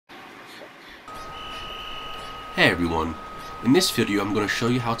Hey everyone, in this video I'm going to show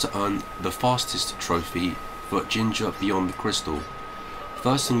you how to earn the fastest trophy for Ginger Beyond the Crystal.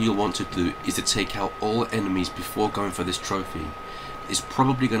 First thing you'll want to do is to take out all enemies before going for this trophy. It's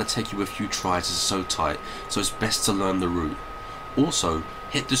probably going to take you a few tries as it's so tight, so it's best to learn the route. Also,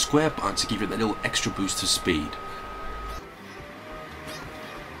 hit the square button to give you that little extra boost of speed.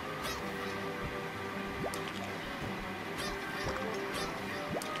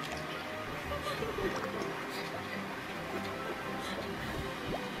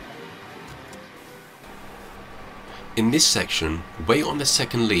 In this section, wait on the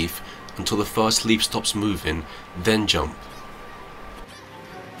second leaf until the first leaf stops moving, then jump.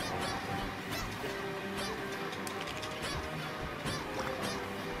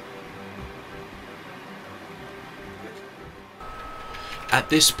 At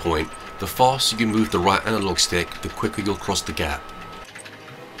this point, the faster you move the right analog stick, the quicker you'll cross the gap.